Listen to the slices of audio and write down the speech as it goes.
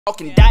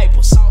Walking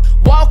diapers,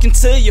 walking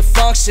to your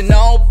function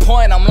on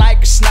point, I'm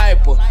like a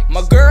sniper.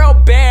 My girl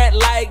bad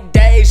like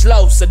Days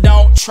Low, so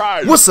don't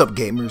try. What's up,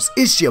 gamers?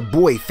 It's your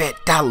boy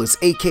PHATDOLLAZ,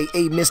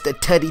 aka Mr.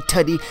 Tutty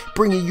Tutty,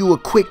 bringing you a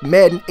quick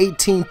Madden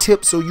 18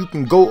 tip so you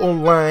can go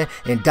online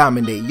and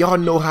dominate. Y'all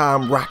know how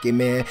I'm rocking,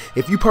 man.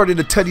 If you part of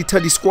the Tutty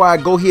Tutty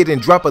squad, go ahead and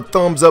drop a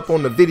thumbs up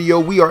on the video.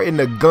 We are in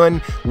the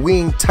gun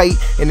wing tight,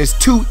 and it's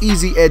 2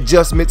 easy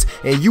adjustments,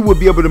 and you will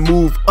be able to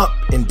move up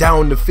and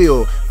down the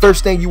field.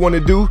 First thing you want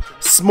to do,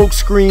 smoke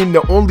screen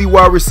the only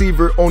wide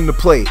receiver on the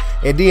play,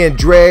 and then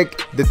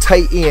drag the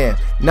tight end.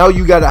 Now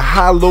you got a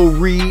high-low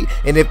read,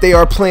 and if they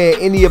are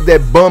playing any of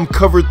that bum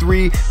cover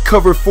 3,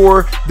 cover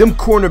 4, them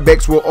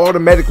cornerbacks will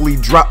automatically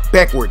drop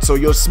backwards, so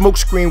your smoke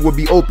screen will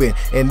be open,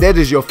 and that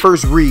is your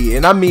first read,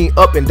 and I mean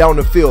up and down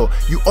the field.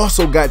 You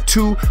also got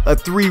 2 or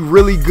 3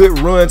 really good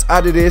runs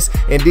out of this,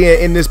 and then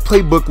in this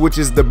playbook, which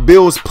is the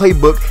Bills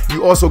playbook,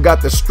 you also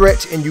got the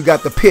stretch and you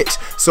got the pitch.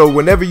 So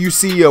whenever you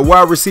see a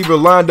wide receiver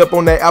lined up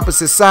on that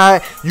opposite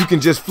side, you can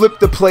just flip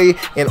the play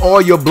and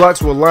all your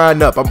blocks will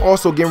line up. I'm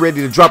also getting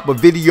ready to drop a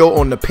video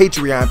on the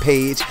Patreon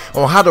page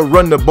on how to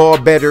run the ball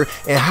better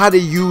and how to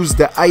use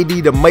the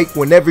ID to mic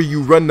whenever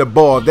you run the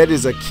ball. That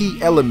is a key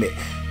element.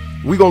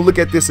 We're gonna look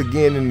at this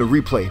again in the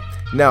replay.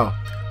 Now,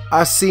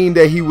 I seen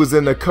that he was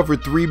in a cover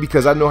 3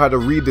 because I know how to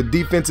read the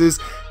defenses.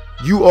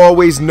 You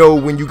always know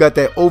when you got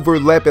that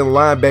overlapping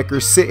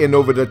linebacker sitting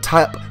over the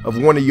top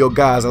of one of your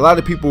guys. A lot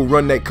of people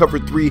run that cover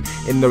 3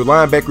 and the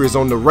linebacker is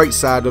on the right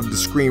side of the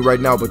screen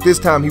right now, but this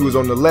time he was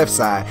on the left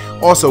side.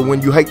 Also,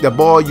 when you hike the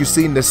ball, you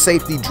seen the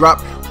safety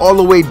drop all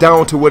the way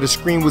down to where the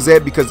screen was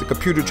at because the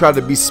computer tried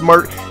to be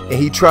smart and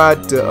he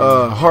tried to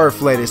hard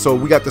flat it. So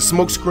we got the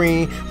smoke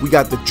screen, we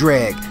got the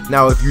drag.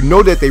 Now if you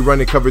know that they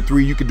run in cover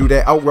 3, you can do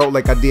that out route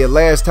like I did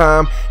last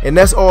time, and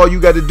that's all you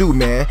got to do,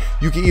 man.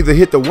 You can either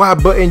hit the Y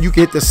button, you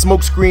can hit the smoke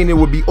screen, it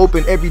will be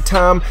open every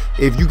time.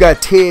 If you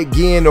got Ted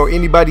Ginn or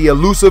anybody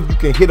elusive, you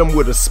can hit them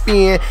with a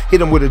spin, hit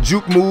them with a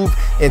juke move,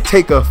 and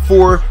take a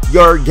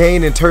 4-yard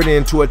gain and turn it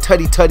into a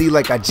tutty tutty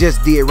like I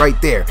just did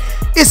right there.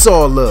 It's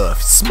all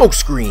love. Smoke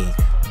screen,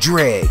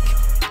 drag,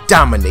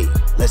 dominate.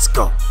 Let's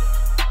go.